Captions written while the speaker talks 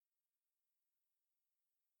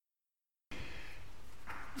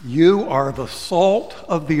You are the salt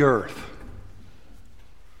of the earth.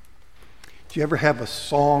 Do you ever have a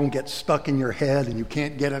song get stuck in your head and you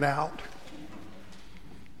can't get it out?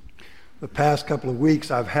 The past couple of weeks,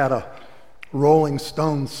 I've had a Rolling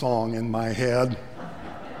Stones song in my head.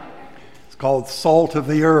 It's called Salt of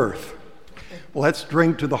the Earth. Let's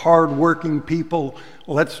drink to the hard-working people.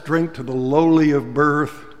 Let's drink to the lowly of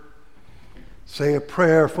birth. Say a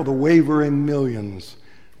prayer for the wavering millions.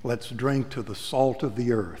 Let's drink to the salt of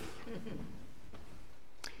the earth.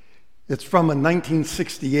 It's from a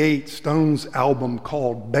 1968 Stones album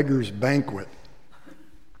called Beggar's Banquet.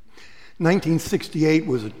 1968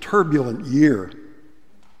 was a turbulent year.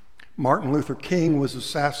 Martin Luther King was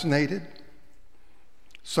assassinated.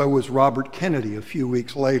 So was Robert Kennedy a few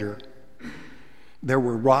weeks later. There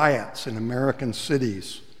were riots in American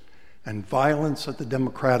cities and violence at the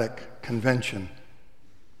Democratic Convention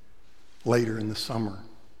later in the summer.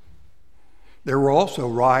 There were also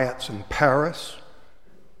riots in Paris,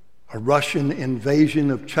 a Russian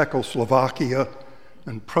invasion of Czechoslovakia,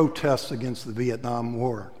 and protests against the Vietnam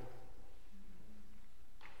War.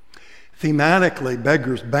 Thematically,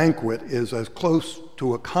 Beggar's Banquet is as close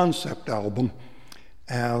to a concept album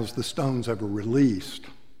as the Stones ever released.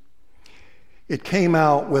 It came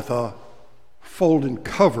out with a folded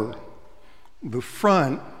cover. The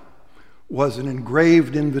front was an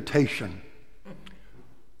engraved invitation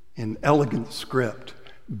in elegant script,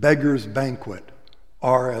 Beggar's Banquet,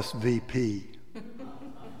 RSVP.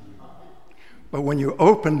 But when you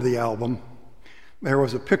opened the album, there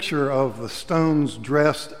was a picture of the Stones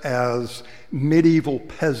dressed as medieval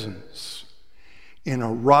peasants in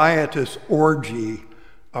a riotous orgy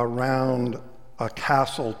around a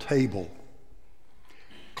castle table.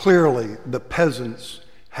 Clearly, the peasants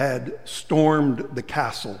had stormed the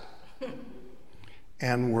castle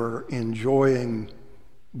and were enjoying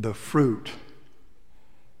the fruit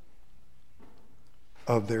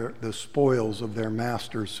of the spoils of their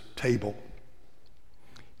master's table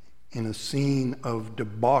in a scene of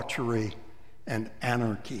debauchery and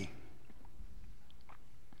anarchy.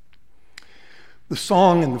 The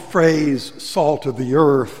song and the phrase salt of the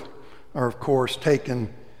earth are, of course,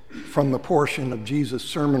 taken from the portion of Jesus'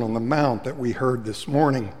 Sermon on the Mount that we heard this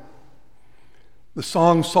morning. The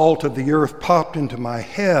song Salt of the Earth popped into my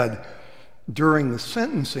head during the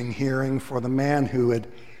sentencing hearing for the man who had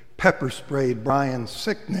pepper sprayed Brian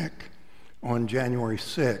Sicknick on January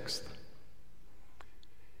 6th.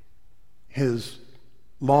 His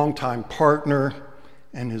longtime partner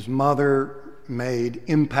and his mother made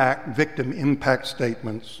victim impact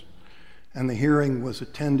statements, and the hearing was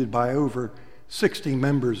attended by over 60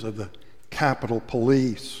 members of the Capitol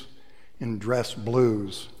Police in dress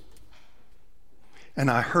blues. And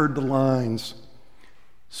I heard the lines,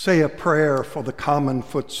 "Say a prayer for the common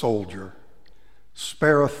foot soldier.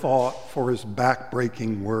 Spare a thought for his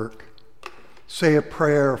back-breaking work. Say a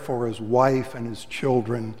prayer for his wife and his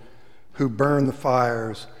children who burn the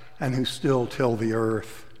fires and who still till the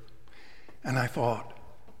earth." And I thought,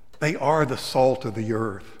 they are the salt of the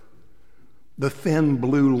earth, the thin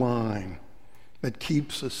blue line that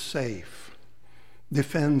keeps us safe,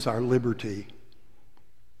 defends our liberty,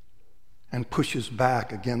 and pushes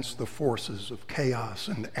back against the forces of chaos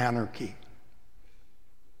and anarchy.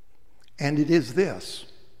 And it is this,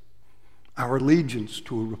 our allegiance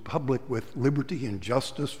to a republic with liberty and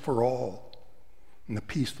justice for all, and the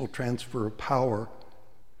peaceful transfer of power,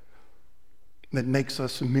 that makes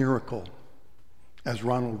us a miracle, as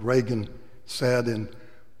Ronald Reagan said in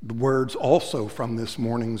the words also from this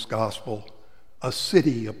morning's gospel, a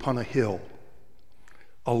city upon a hill,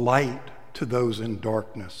 a light to those in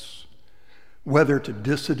darkness, whether to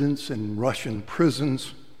dissidents in Russian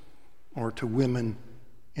prisons or to women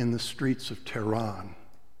in the streets of Tehran.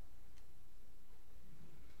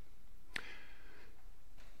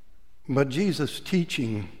 But Jesus'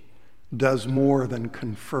 teaching does more than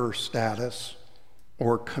confer status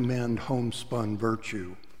or commend homespun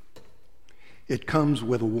virtue. It comes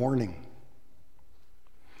with a warning.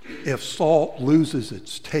 If salt loses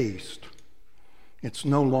its taste, it's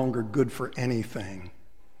no longer good for anything,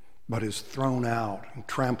 but is thrown out and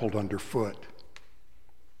trampled underfoot.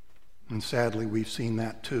 And sadly, we've seen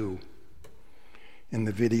that too in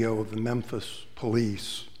the video of the Memphis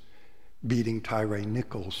police beating Tyre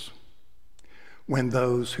Nichols, when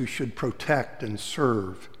those who should protect and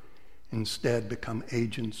serve instead become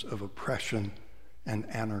agents of oppression and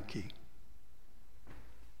anarchy.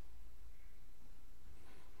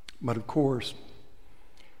 But of course,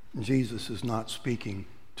 Jesus is not speaking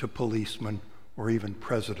to policemen or even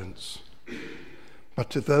presidents, but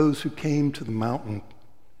to those who came to the mountain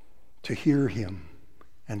to hear him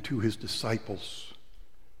and to his disciples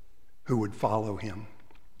who would follow him,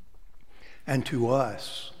 and to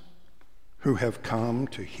us who have come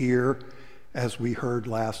to hear, as we heard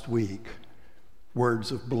last week,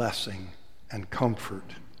 words of blessing and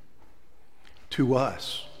comfort. To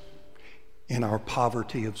us, in our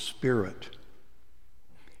poverty of spirit,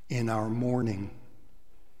 in our mourning,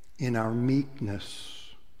 in our meekness,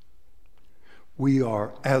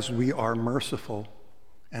 as we are merciful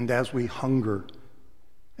and as we hunger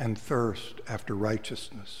and thirst after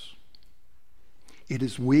righteousness. It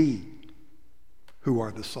is we who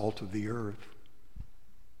are the salt of the earth.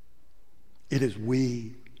 It is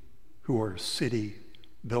we who are a city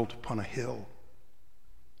built upon a hill.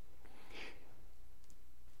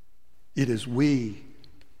 It is we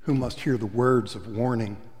who must hear the words of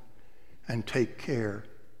warning and take care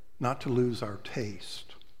not to lose our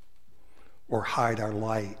taste or hide our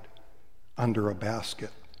light under a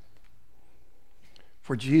basket.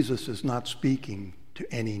 For Jesus is not speaking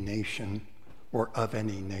to any nation or of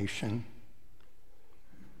any nation,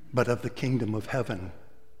 but of the kingdom of heaven.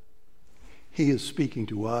 He is speaking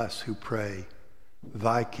to us who pray,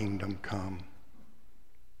 "Thy kingdom come."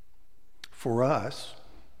 For us,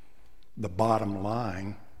 the bottom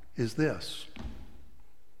line is this: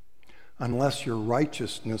 unless your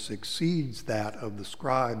righteousness exceeds that of the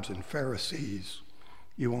scribes and Pharisees,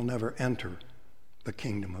 you will never enter the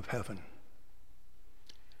kingdom of heaven.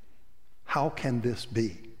 How can this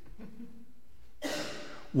be?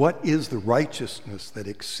 What is the righteousness that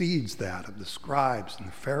exceeds that of the scribes and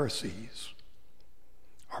the Pharisees?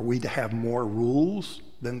 Are we to have more rules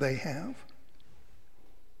than they have?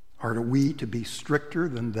 Are we to be stricter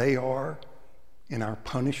than they are in our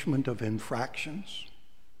punishment of infractions?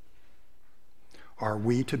 Are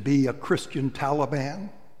we to be a Christian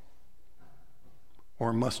Taliban?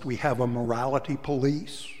 Or must we have a morality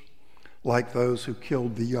police like those who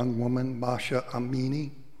killed the young woman Masha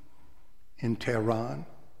Amini in Tehran?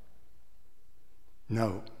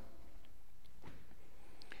 No.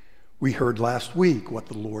 We heard last week what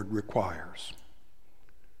the Lord requires: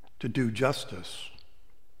 to do justice,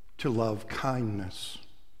 to love kindness,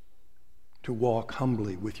 to walk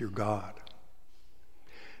humbly with your God.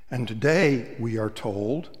 And today we are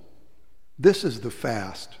told, this is the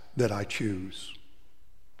fast that I choose: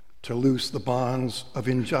 to loose the bonds of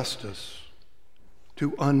injustice,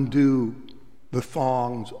 to undo the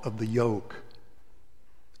thongs of the yoke,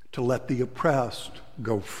 to let the oppressed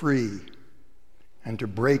go free, and to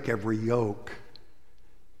break every yoke,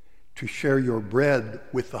 to share your bread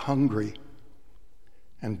with the hungry,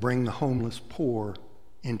 and bring the homeless poor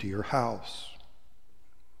into your house.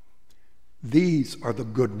 These are the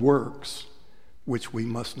good works which we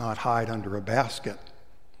must not hide under a basket,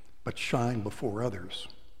 but shine before others.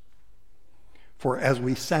 For as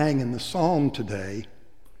we sang in the psalm today,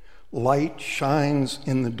 light shines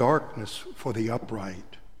in the darkness for the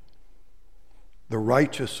upright. The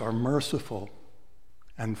righteous are merciful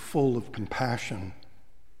and full of compassion.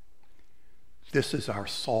 This is our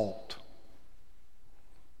salt.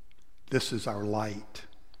 This is our light.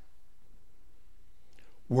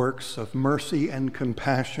 Works of mercy and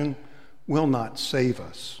compassion will not save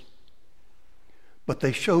us, but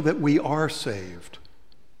they show that we are saved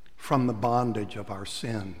from the bondage of our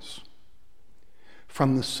sins,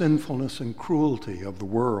 from the sinfulness and cruelty of the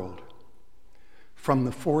world, from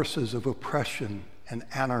the forces of oppression and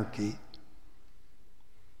anarchy.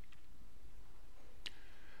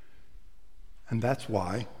 And that's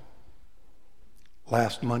why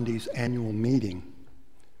last Monday's annual meeting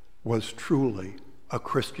was truly a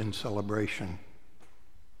Christian celebration.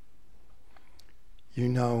 You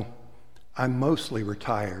know, I'm mostly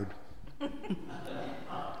retired.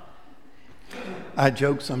 I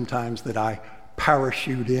joke sometimes that I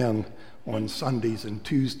parachute in on Sundays and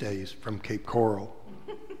Tuesdays from Cape Coral.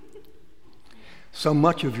 So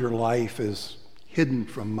much of your life is hidden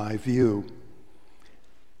from my view,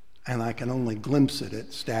 and I can only glimpse it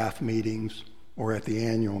at staff meetings or at the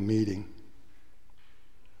annual meeting.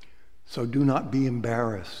 So do not be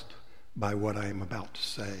embarrassed by what I am about to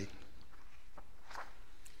say.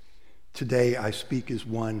 Today I speak as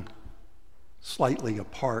one slightly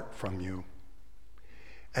apart from you,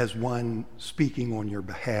 as one speaking on your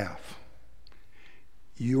behalf.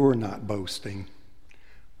 You're not boasting.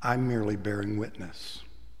 I'm merely bearing witness.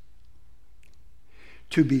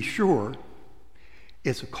 To be sure,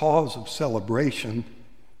 it's a cause of celebration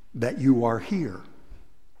that you are here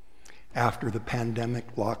after the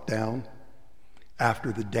pandemic lockdown,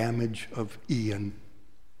 after the damage of Ian.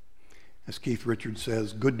 As Keith Richards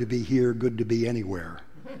says, good to be here, good to be anywhere.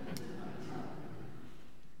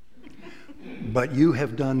 But you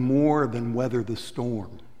have done more than weather the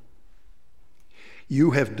storm.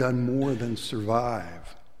 You have done more than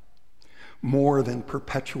survive, more than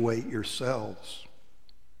perpetuate yourselves.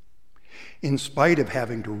 In spite of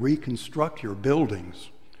having to reconstruct your buildings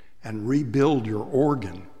and rebuild your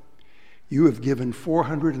organ, you have given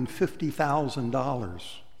 $450,000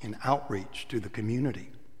 in outreach to the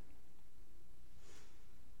community.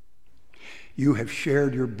 You have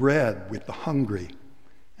shared your bread with the hungry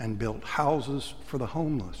and built houses for the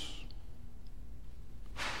homeless.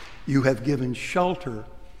 You have given shelter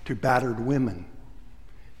to battered women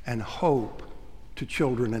and hope to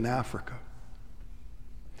children in Africa.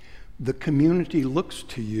 The community looks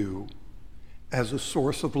to you as a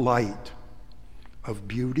source of light, of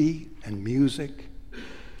beauty and music,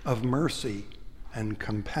 of mercy and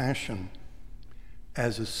compassion,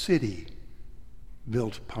 as a city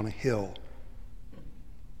built upon a hill.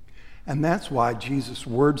 And that's why Jesus'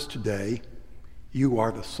 words today, "You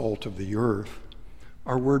are the salt of the earth,"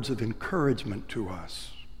 are words of encouragement to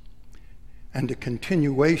us, and a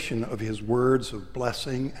continuation of his words of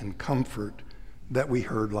blessing and comfort that we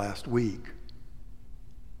heard last week.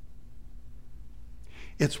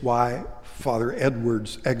 It's why Father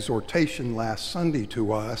Edward's exhortation last Sunday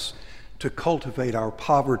to us to cultivate our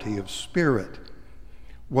poverty of spirit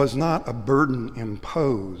was not a burden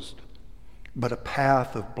imposed, but a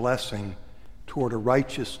path of blessing toward a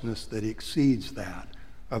righteousness that exceeds that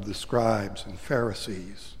of the scribes and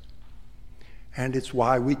Pharisees. And it's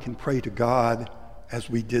why we can pray to God, as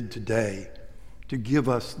we did today, to give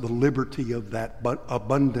us the liberty of that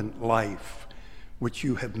abundant life which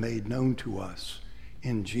you have made known to us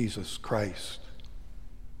in Jesus Christ.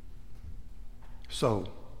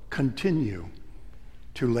 So continue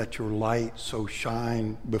to let your light so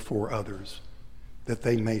shine before others that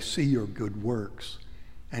they may see your good works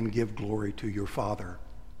and give glory to your Father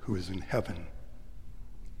who is in heaven.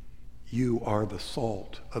 You are the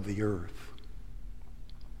salt of the earth.